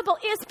impossible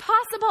is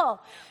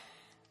possible?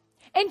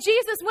 And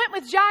Jesus went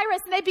with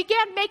Jairus, and they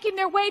began making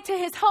their way to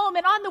his home.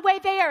 And on the way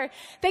there,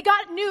 they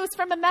got news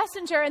from a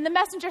messenger. And the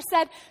messenger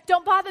said,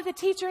 "Don't bother the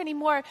teacher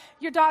anymore.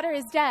 Your daughter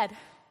is dead."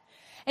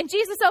 And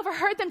Jesus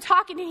overheard them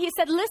talking, and he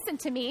said, "Listen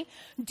to me.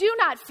 Do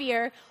not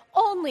fear,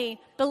 only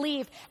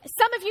believe."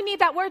 Some of you need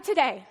that word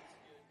today.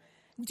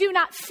 Do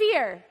not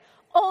fear,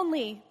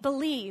 only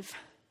believe.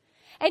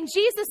 And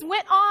Jesus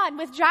went on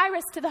with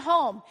Jairus to the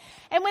home.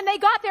 And when they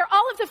got there,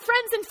 all of the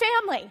friends and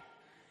family,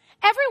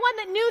 everyone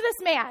that knew this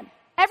man,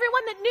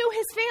 everyone that knew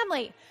his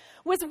family,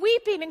 was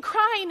weeping and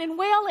crying and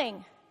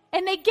wailing.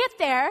 And they get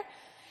there,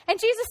 and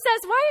Jesus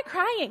says, "Why are you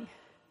crying?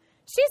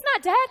 She's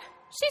not dead.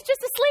 She's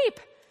just asleep."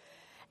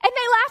 And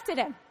they laughed at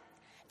him.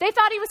 They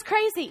thought he was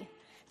crazy.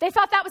 They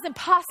thought that was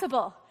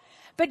impossible.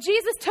 But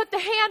Jesus took the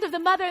hand of the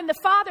mother and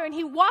the father, and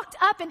he walked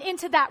up and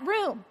into that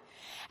room.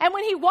 And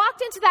when he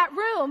walked into that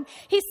room,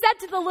 he said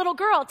to the little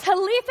girl,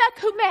 "Talitha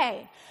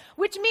kume,"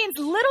 which means,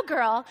 "Little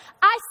girl,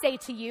 I say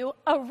to you,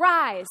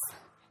 arise."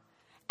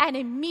 And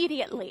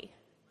immediately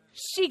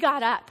she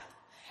got up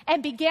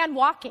and began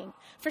walking,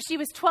 for she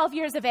was 12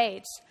 years of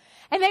age.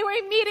 And they were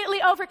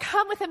immediately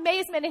overcome with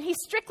amazement, and he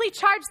strictly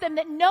charged them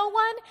that no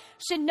one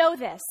should know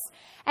this.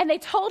 And he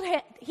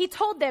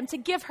told them to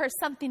give her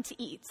something to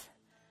eat.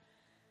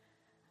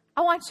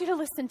 I want you to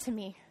listen to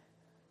me.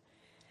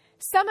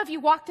 Some of you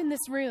walked in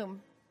this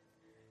room,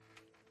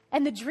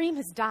 and the dream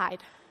has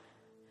died.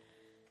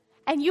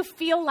 And you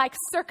feel like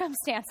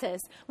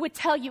circumstances would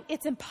tell you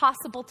it's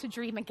impossible to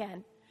dream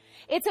again.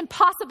 It's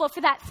impossible for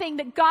that thing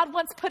that God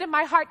once put in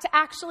my heart to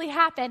actually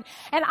happen.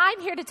 And I'm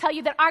here to tell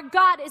you that our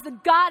God is the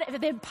God of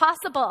the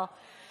impossible.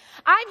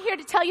 I'm here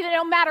to tell you that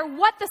no matter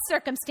what the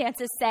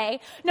circumstances say,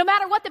 no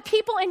matter what the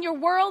people in your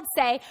world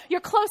say,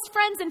 your close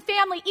friends and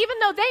family, even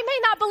though they may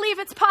not believe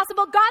it's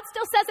possible, God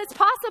still says it's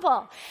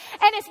possible.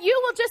 And if you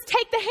will just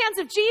take the hands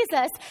of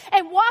Jesus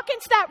and walk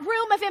into that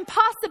room of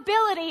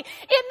impossibility,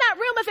 in that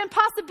room of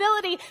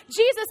impossibility,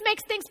 Jesus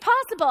makes things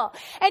possible.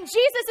 And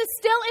Jesus is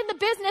still in the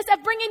business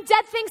of bringing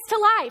dead things to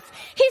life.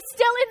 He's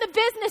still in the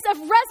business of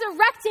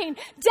resurrecting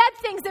dead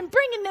things and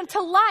bringing them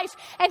to life.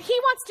 And he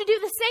wants to do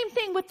the same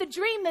thing with the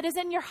dream that is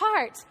in your heart.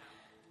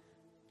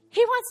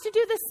 He wants to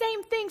do the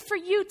same thing for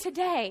you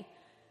today.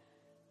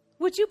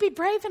 Would you be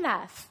brave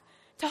enough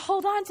to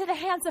hold on to the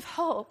hands of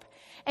hope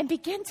and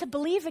begin to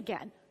believe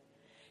again?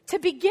 To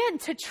begin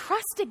to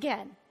trust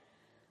again?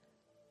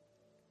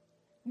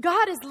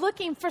 God is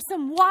looking for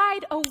some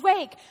wide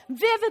awake,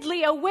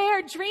 vividly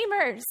aware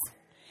dreamers.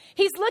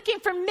 He's looking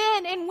for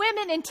men and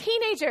women and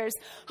teenagers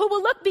who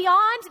will look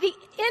beyond the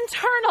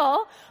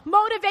internal,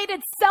 motivated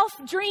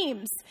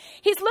self-dreams.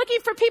 He's looking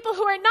for people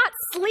who are not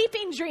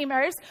sleeping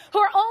dreamers, who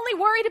are only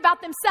worried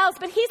about themselves,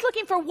 but he's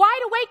looking for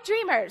wide-awake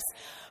dreamers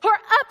who are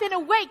up and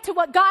awake to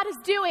what God is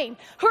doing,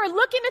 who are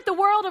looking at the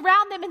world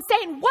around them and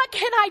saying, what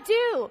can I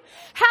do?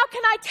 How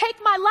can I take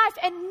my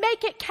life and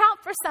make it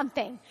count for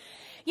something?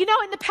 You know,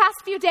 in the past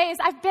few days,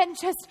 I've been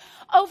just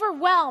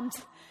overwhelmed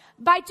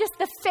by just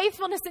the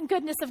faithfulness and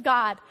goodness of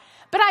God.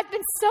 But I've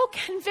been so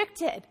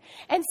convicted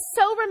and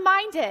so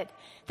reminded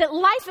that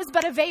life is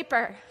but a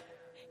vapor,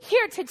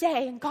 here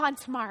today and gone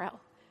tomorrow.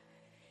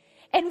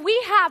 And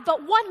we have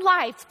but one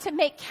life to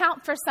make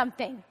count for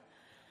something.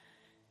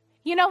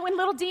 You know, when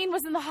little Dean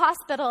was in the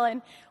hospital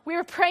and we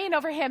were praying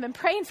over him and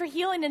praying for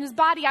healing in his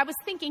body, I was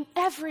thinking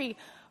every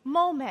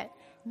moment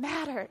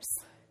matters.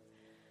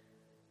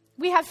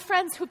 We have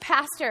friends who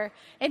pastor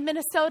in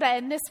Minnesota,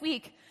 and this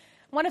week,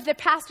 one of the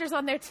pastors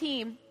on their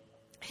team,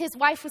 his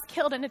wife was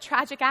killed in a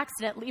tragic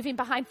accident, leaving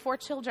behind 4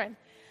 children.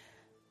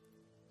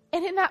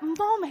 And in that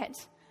moment,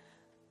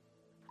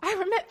 I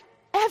remember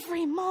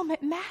every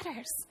moment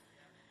matters.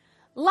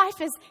 Life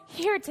is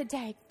here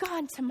today,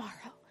 gone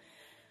tomorrow.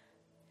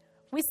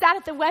 We sat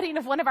at the wedding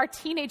of one of our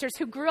teenagers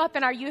who grew up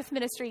in our youth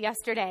ministry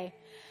yesterday.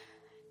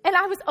 And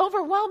I was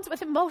overwhelmed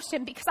with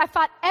emotion because I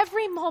thought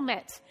every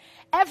moment,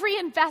 every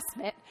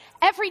investment,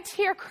 every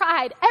tear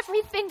cried,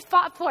 everything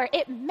fought for,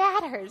 it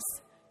matters.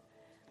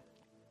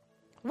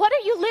 What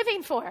are you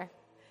living for?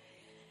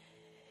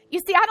 You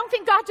see, I don't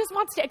think God just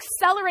wants to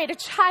accelerate a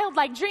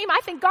childlike dream.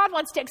 I think God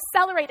wants to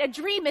accelerate a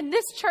dream in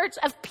this church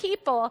of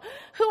people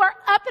who are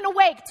up and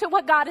awake to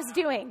what God is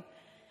doing,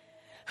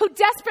 who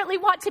desperately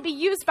want to be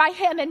used by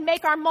him and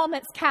make our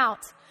moments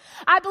count.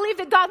 I believe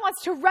that God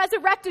wants to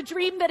resurrect a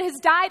dream that has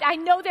died. I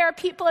know there are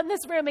people in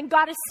this room, and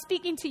God is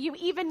speaking to you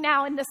even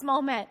now in this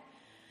moment.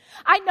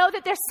 I know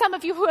that there's some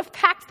of you who have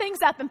packed things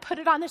up and put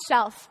it on the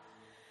shelf.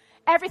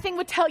 Everything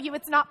would tell you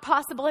it's not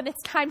possible, and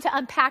it's time to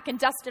unpack and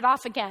dust it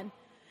off again.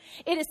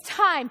 It is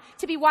time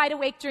to be wide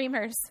awake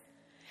dreamers.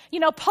 You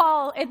know,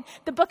 Paul in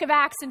the book of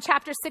Acts in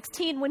chapter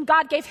 16, when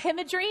God gave him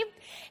a dream,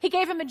 he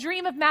gave him a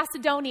dream of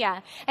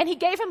Macedonia, and he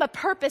gave him a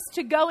purpose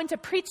to go and to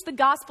preach the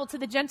gospel to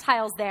the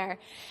Gentiles there.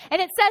 And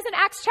it says in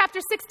Acts chapter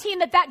 16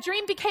 that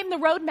dream became the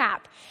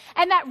roadmap,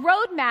 and that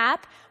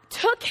roadmap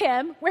took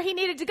him where he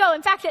needed to go.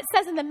 In fact, it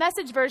says in the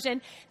Message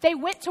version, they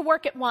went to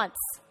work at once.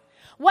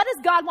 What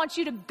does God want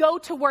you to go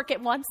to work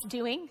at once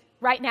doing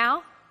right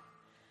now?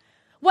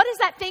 What is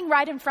that thing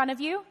right in front of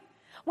you?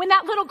 When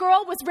that little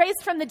girl was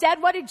raised from the dead,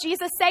 what did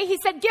Jesus say? He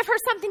said, give her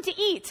something to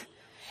eat.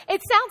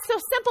 It sounds so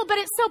simple, but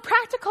it's so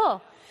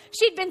practical.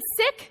 She'd been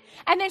sick,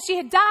 and then she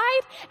had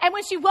died, and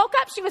when she woke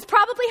up, she was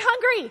probably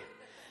hungry.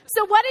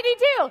 So what did he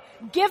do?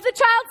 Give the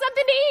child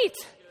something to eat.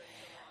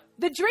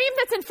 The dream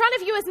that's in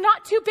front of you is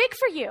not too big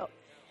for you.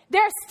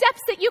 There are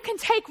steps that you can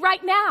take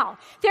right now.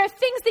 There are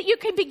things that you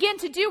can begin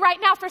to do right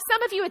now. For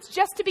some of you, it's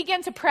just to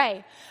begin to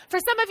pray. For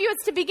some of you,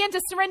 it's to begin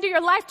to surrender your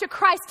life to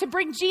Christ, to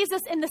bring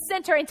Jesus in the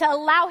center and to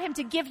allow him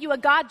to give you a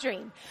God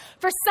dream.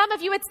 For some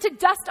of you, it's to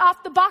dust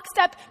off the boxed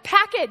up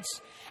package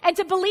and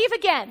to believe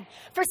again.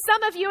 For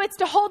some of you, it's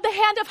to hold the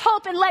hand of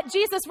hope and let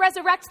Jesus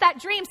resurrect that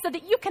dream so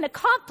that you can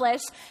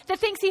accomplish the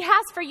things he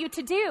has for you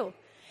to do.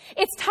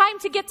 It's time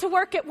to get to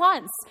work at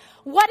once.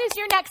 What is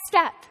your next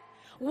step?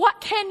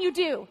 What can you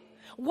do?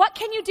 What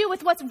can you do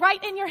with what's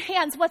right in your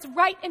hands, what's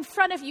right in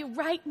front of you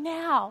right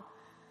now?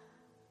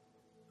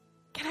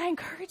 Can I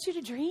encourage you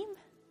to dream?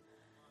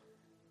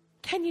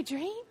 Can you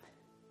dream?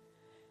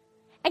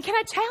 And can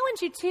I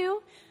challenge you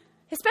to,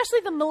 especially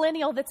the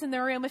millennial that's in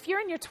the room, if you're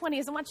in your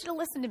 20s, I want you to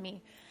listen to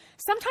me.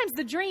 Sometimes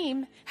the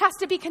dream has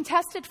to be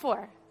contested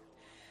for.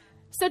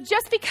 So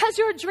just because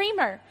you're a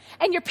dreamer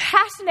and you're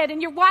passionate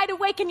and you're wide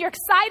awake and you're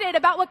excited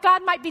about what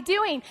God might be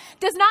doing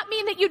does not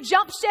mean that you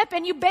jump ship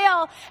and you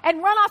bail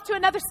and run off to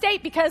another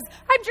state because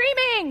I'm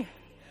dreaming.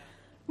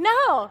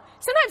 No.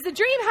 Sometimes the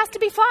dream has to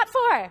be fought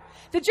for.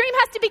 The dream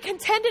has to be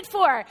contended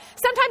for.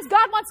 Sometimes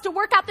God wants to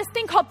work out this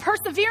thing called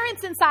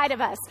perseverance inside of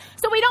us.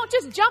 So we don't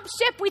just jump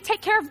ship, we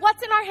take care of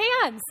what's in our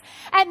hands.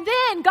 And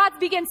then God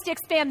begins to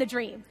expand the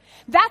dream.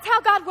 That's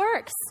how God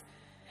works.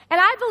 And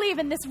I believe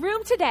in this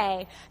room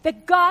today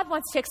that God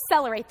wants to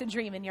accelerate the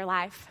dream in your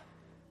life.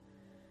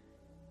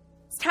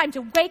 It's time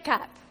to wake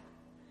up.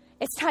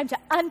 It's time to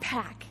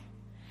unpack.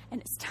 And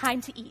it's time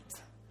to eat.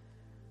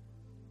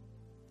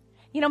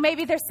 You know,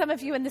 maybe there's some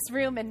of you in this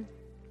room and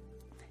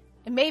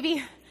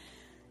maybe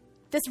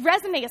this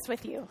resonates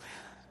with you.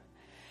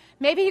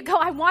 Maybe you go,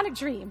 I want a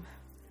dream.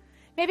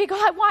 Maybe you go,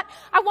 I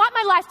want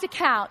my life to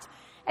count.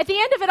 At the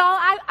end of it all,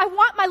 I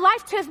want my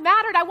life to have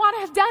mattered. I want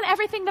to have done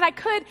everything that I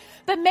could.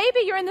 But maybe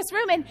you're in this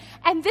room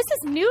and this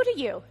is new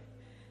to you.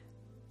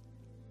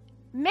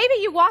 Maybe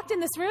you walked in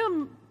this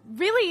room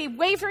really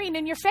wavering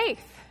in your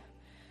faith.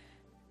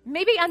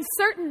 Maybe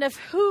uncertain of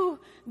who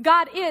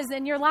God is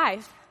in your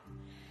life.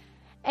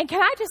 And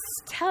can I just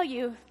tell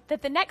you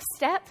that the next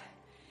step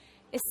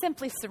is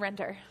simply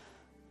surrender.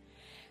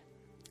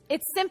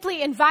 It's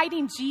simply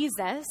inviting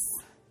Jesus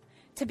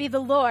to be the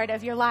Lord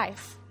of your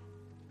life.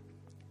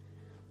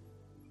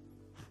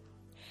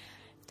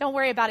 Don't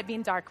worry about it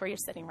being dark where you're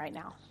sitting right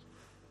now.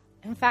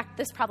 In fact,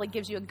 this probably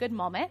gives you a good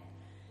moment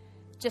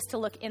just to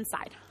look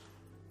inside,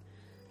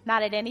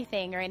 not at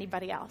anything or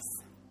anybody else.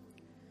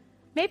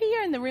 Maybe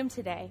you're in the room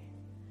today,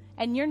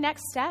 and your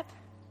next step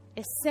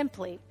is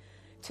simply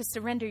to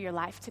surrender your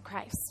life to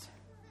Christ.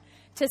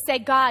 To say,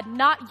 God,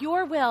 not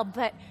your will,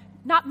 but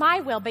not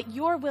my will, but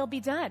your will be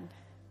done.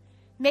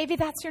 Maybe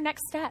that's your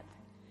next step.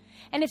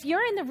 And if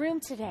you're in the room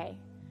today,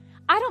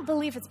 I don't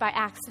believe it's by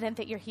accident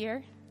that you're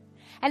here.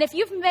 And if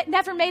you've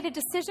never made a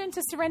decision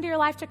to surrender your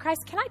life to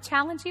Christ, can I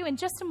challenge you in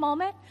just a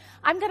moment?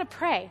 I'm going to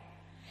pray.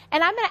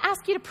 And I'm going to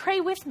ask you to pray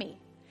with me.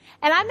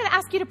 And I'm going to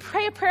ask you to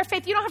pray a prayer of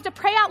faith. You don't have to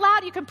pray out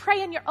loud. You can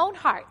pray in your own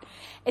heart.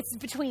 It's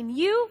between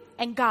you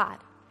and God.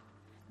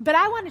 But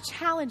I want to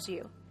challenge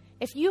you.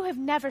 If you have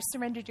never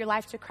surrendered your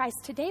life to Christ,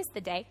 today's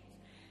the day.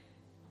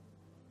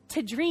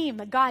 To dream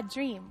a God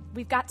dream,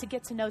 we've got to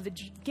get to know the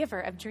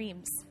giver of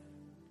dreams.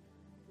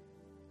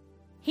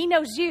 He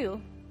knows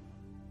you.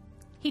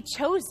 He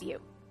chose you.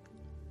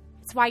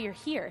 It's why you're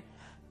here.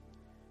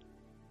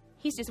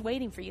 He's just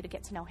waiting for you to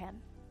get to know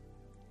him.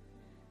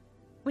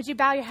 Would you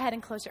bow your head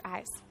and close your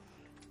eyes?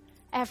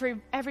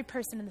 Every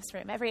person in this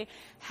room, every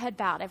head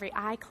bowed, every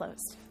eye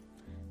closed.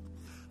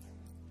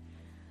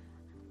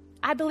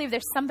 I believe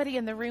there's somebody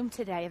in the room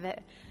today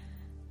that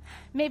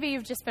maybe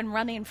you've just been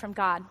running from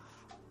God.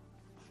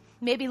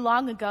 Maybe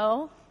long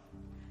ago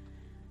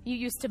you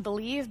used to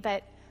believe,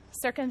 but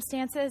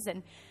circumstances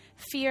and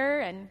fear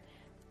and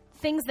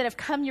things that have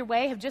come your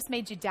way have just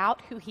made you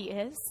doubt who he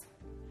is.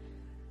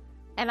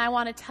 And I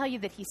want to tell you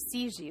that he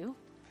sees you.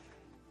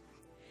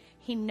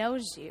 He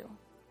knows you.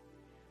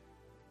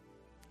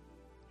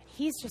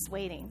 He's just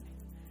waiting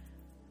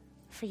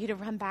for you to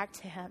run back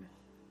to him.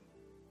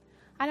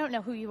 I don't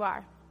know who you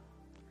are,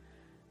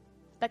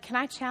 but can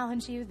I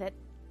challenge you that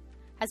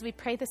as we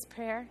pray this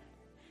prayer,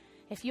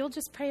 if you'll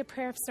just pray a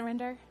prayer of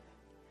surrender,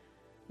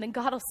 then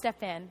God will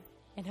step in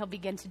and he'll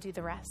begin to do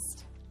the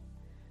rest.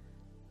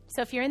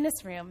 So if you're in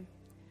this room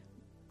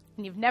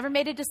and you've never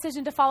made a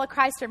decision to follow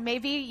Christ, or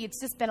maybe it's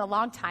just been a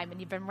long time and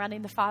you've been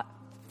running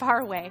far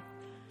away,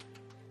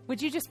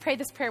 would you just pray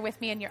this prayer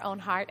with me in your own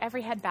heart,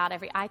 every head bowed,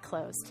 every eye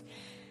closed?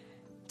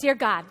 Dear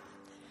God,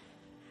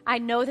 I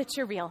know that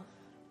you're real.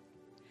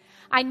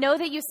 I know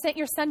that you sent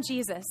your son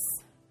Jesus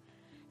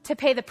to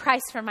pay the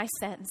price for my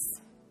sins.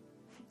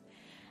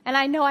 And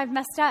I know I've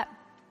messed up.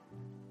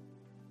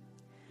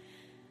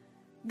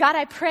 God,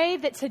 I pray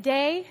that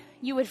today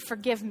you would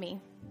forgive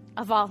me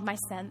of all of my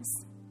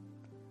sins.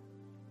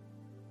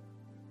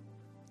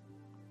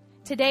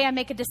 Today I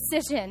make a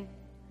decision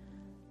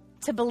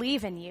to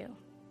believe in you.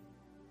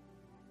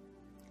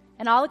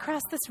 And all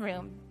across this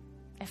room,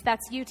 if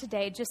that's you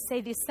today, just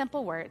say these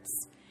simple words.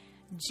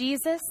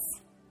 Jesus,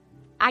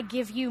 I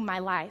give you my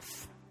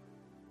life.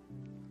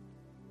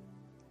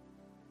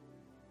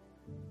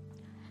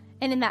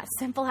 And in that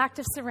simple act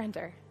of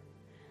surrender,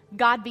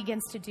 God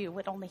begins to do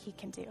what only he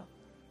can do.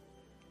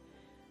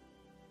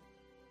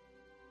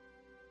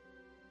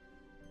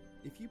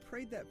 If you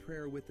prayed that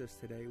prayer with us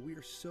today, we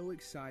are so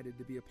excited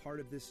to be a part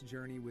of this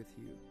journey with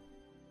you.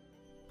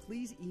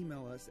 Please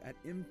email us at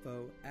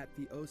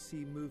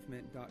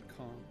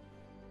info@theocmovement.com.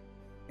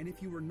 And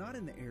if you were not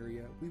in the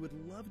area, we would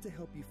love to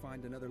help you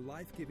find another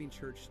life-giving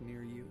church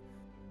near you.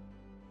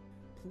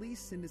 Please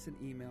send us an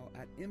email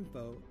at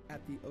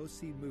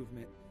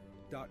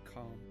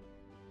info@theocmovement.com.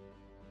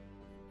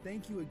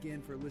 Thank you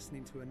again for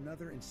listening to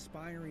another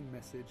inspiring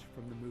message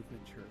from the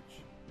Movement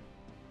Church.